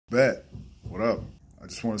Bet. What up? I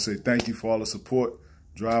just want to say thank you for all the support.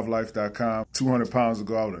 DriveLife.com. 200 pounds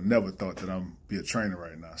ago, I would have never thought that I'm be a trainer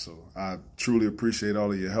right now. So I truly appreciate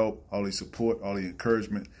all of your help, all the support, all the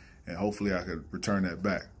encouragement, and hopefully I could return that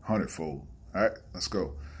back 100-fold. All right, let's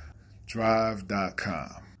go. Drive.com.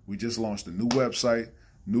 We just launched a new website,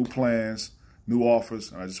 new plans, new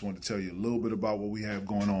offers, and I just want to tell you a little bit about what we have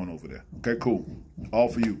going on over there. Okay, cool. All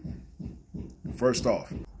for you. First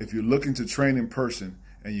off, if you're looking to train in person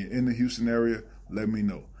and you're in the Houston area, let me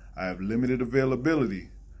know. I have limited availability,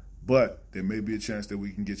 but there may be a chance that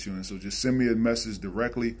we can get you in. So just send me a message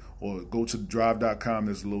directly or go to drive.com.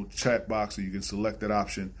 There's a little chat box so you can select that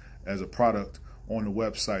option as a product on the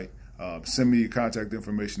website. Send me your contact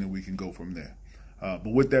information and we can go from there.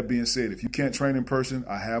 But with that being said, if you can't train in person,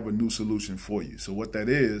 I have a new solution for you. So what that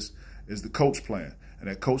is the coach plan. And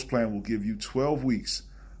that coach plan will give you 12 weeks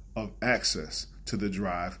of access to the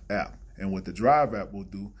Drive app. And what the Drive app will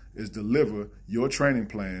do is deliver your training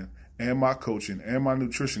plan and my coaching and my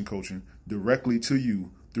nutrition coaching directly to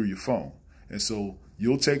you through your phone. And so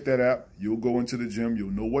you'll take that app, you'll go into the gym,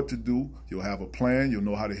 you'll know what to do, you'll have a plan, you'll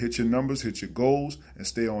know how to hit your numbers, hit your goals, and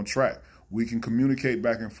stay on track. We can communicate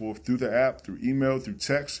back and forth through the app, through email, through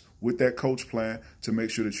text with that coach plan to make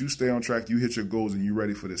sure that you stay on track, you hit your goals, and you're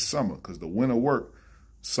ready for this summer, because the winter work,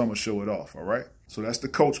 summer show it off, all right? So that's the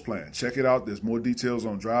coach plan. Check it out. There's more details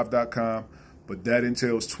on drive.com, but that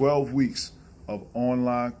entails 12 weeks of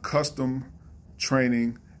online custom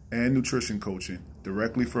training and nutrition coaching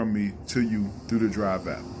directly from me to you through the Drive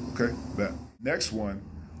app, okay? Bet. Next one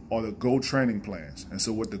are the Go training plans. And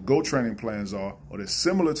so what the Go training plans are they're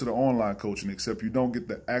similar to the online coaching, except you don't get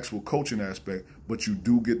the actual coaching aspect, but you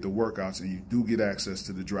do get the workouts and you do get access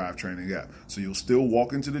to the Drive training app. So you'll still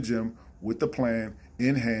walk into the gym with the plan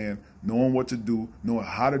in hand, knowing what to do, knowing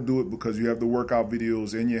how to do it because you have the workout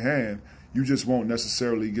videos in your hand. You just won't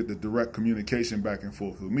necessarily get the direct communication back and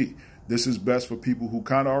forth with me. This is best for people who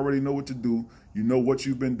kind of already know what to do. You know what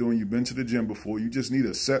you've been doing. You've been to the gym before. You just need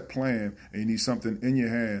a set plan and you need something in your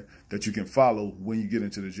hand that you can follow when you get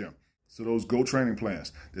into the gym. So those Go training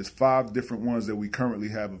plans, there's 5 different ones that we currently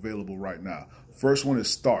have available right now. First one is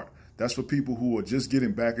Start. That's for people who are just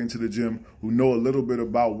getting back into the gym, who know a little bit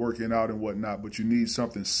about working out and whatnot, but you need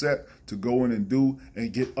something set to go in and do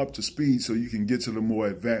and get up to speed so you can get to the more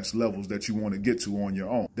advanced levels that you want to get to on your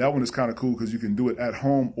own. That one is kind of cool because you can do it at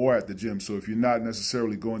home or at the gym. So if you're not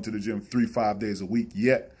necessarily going to the gym 3-5 days a week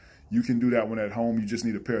yet, you can do that one at home. You just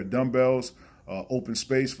need a pair of dumbbells, open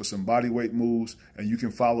space for some body weight moves, and you can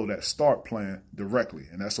follow that Start plan directly,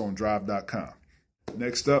 and that's on drive.com.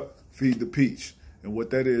 Next up, Feed the Peach. And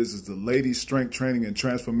what that is the Ladies Strength Training and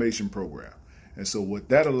Transformation Program. And so what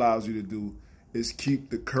that allows you to do is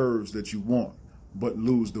keep the curves that you want, but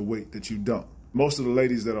lose the weight that you don't. Most of the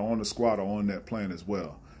ladies that are on the squad are on that plan as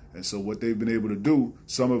well. And so what they've been able to do,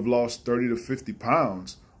 some have lost 30 to 50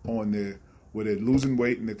 pounds on there, where they're losing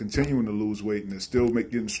weight and they're continuing to lose weight and they're still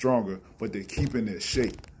getting stronger, but they're keeping their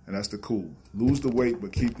shape. And that's the cool. Lose the weight,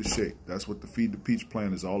 but keep the shape. That's what the Feed the Peach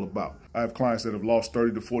plan is all about. I have clients that have lost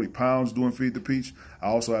 30 to 40 pounds doing Feed the Peach. I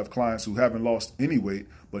also have clients who haven't lost any weight,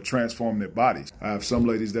 but transformed their bodies. I have some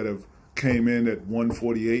ladies that have came in at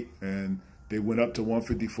 148 and they went up to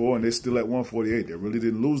 154 and they're still at 148. They really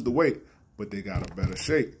didn't lose the weight, but they got a better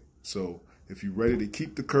shape. So if you're ready to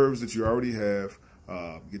keep the curves that you already have,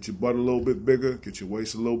 get your butt a little bit bigger, get your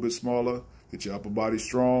waist a little bit smaller, get your upper body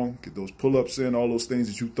strong, get those pull-ups in, all those things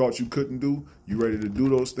that you thought you couldn't do. You ready to do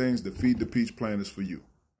those things? The Feed the Peach plan is for you.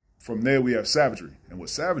 From there, we have Savagery. And what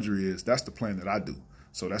Savagery is, that's the plan that I do.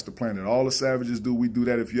 So that's the plan that all the Savages do. We do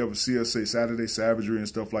that. If you ever see us say Saturday Savagery and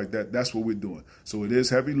stuff like that, that's what we're doing. So it is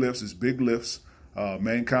heavy lifts, it's big lifts,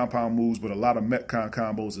 main compound moves, but a lot of Metcon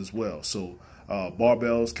combos as well. So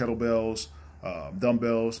barbells, kettlebells,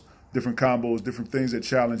 dumbbells, different combos, different things that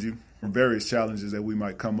challenge you. From various challenges that we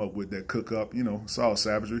might come up with that cook up, it's all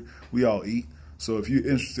savagery. We all eat. So if you're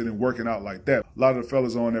interested in working out like that, a lot of the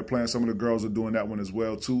fellas are on there playing. Some of the girls are doing that one as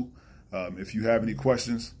well too. If you have any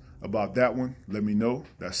questions about that one, let me know.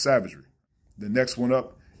 That's savagery. The next one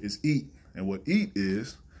up is Eat. And what Eat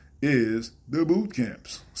is the boot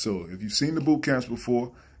camps. So if you've seen the boot camps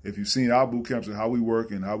before, if you've seen our boot camps and how we work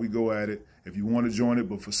and how we go at it, if you want to join it,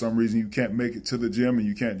 but for some reason you can't make it to the gym and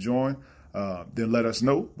you can't join, then let us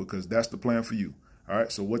know, because that's the plan for you. All right,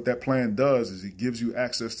 so what that plan does is it gives you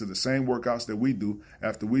access to the same workouts that we do.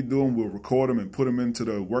 After we do them, we'll record them and put them into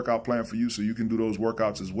the workout plan for you so you can do those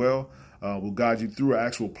workouts as well. We'll guide you through an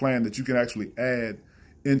actual plan that you can actually add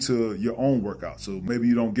into your own workout. So maybe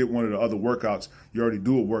you don't get one of the other workouts, you already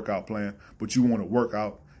do a workout plan, but you want to work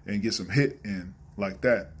out and get some HIIT in like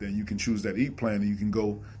that, then you can choose that Eat plan and you can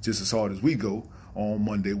go just as hard as we go, on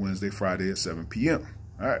Monday, Wednesday, Friday at 7 p.m.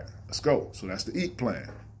 All right, let's go. So that's the EAT plan.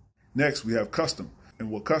 Next, we have custom. And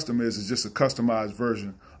what custom is just a customized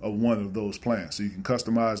version of one of those plans. So you can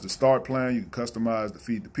customize the start plan, you can customize the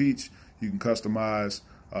feed the peach, you can customize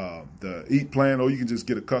the EAT plan, or you can just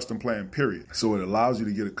get a custom plan, period. So it allows you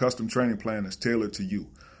to get a custom training plan that's tailored to you.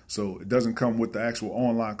 So it doesn't come with the actual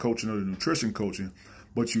online coaching or the nutrition coaching,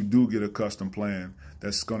 but you do get a custom plan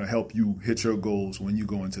that's going to help you hit your goals when you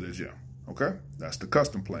go into the gym. Okay? That's the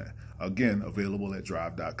custom plan. Again, available at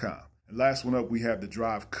drive.com. And last one up, we have the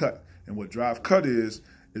Drive Cut. And what Drive Cut is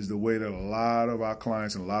the way that a lot of our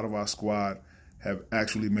clients and a lot of our squad have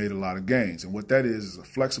actually made a lot of gains. And what that is a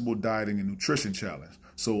flexible dieting and nutrition challenge.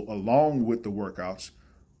 So along with the workouts,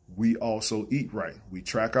 we also eat right. We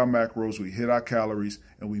track our macros, we hit our calories,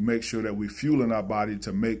 and we make sure that we're fueling our body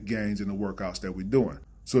to make gains in the workouts that we're doing.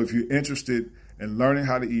 So if you're interested in learning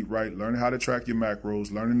how to eat right, learning how to track your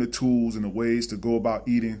macros, learning the tools and the ways to go about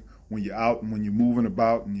eating when you're out and when you're moving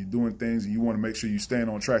about and you're doing things and you want to make sure you're staying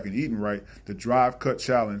on track and eating right, the Drive Cut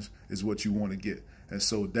Challenge is what you want to get. And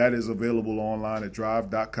so that is available online at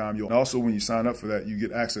drive.com. And also when you sign up for that, you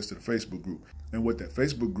get access to the Facebook group. And what that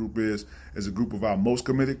Facebook group is a group of our most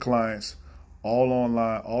committed clients, all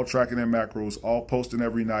online, all tracking their macros, all posting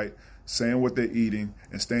every night, saying what they're eating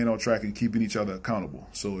and staying on track and keeping each other accountable.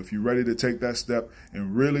 So if you're ready to take that step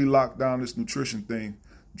and really lock down this nutrition thing,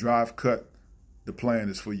 Drive Cut, the plan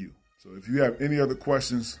is for you. So if you have any other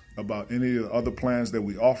questions about any of the other plans that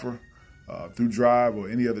we offer through Drive or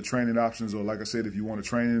any other training options, or like I said, if you want to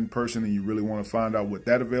train in person and you really want to find out what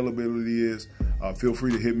that availability is, feel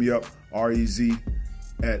free to hit me up,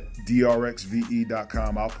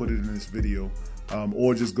 REZ@DRXVE.com. I'll put it in this video.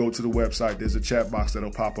 Or just go to the website. There's a chat box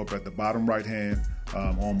that'll pop up at the bottom right hand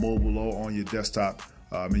on mobile or on your desktop.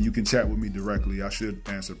 And you can chat with me directly. I should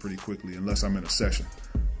answer pretty quickly unless I'm in a session.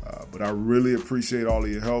 But I really appreciate all of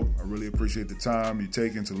your help. I really appreciate the time you're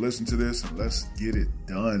taking to listen to this, and let's get it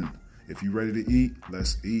done. If you're ready to eat,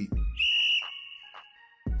 let's eat.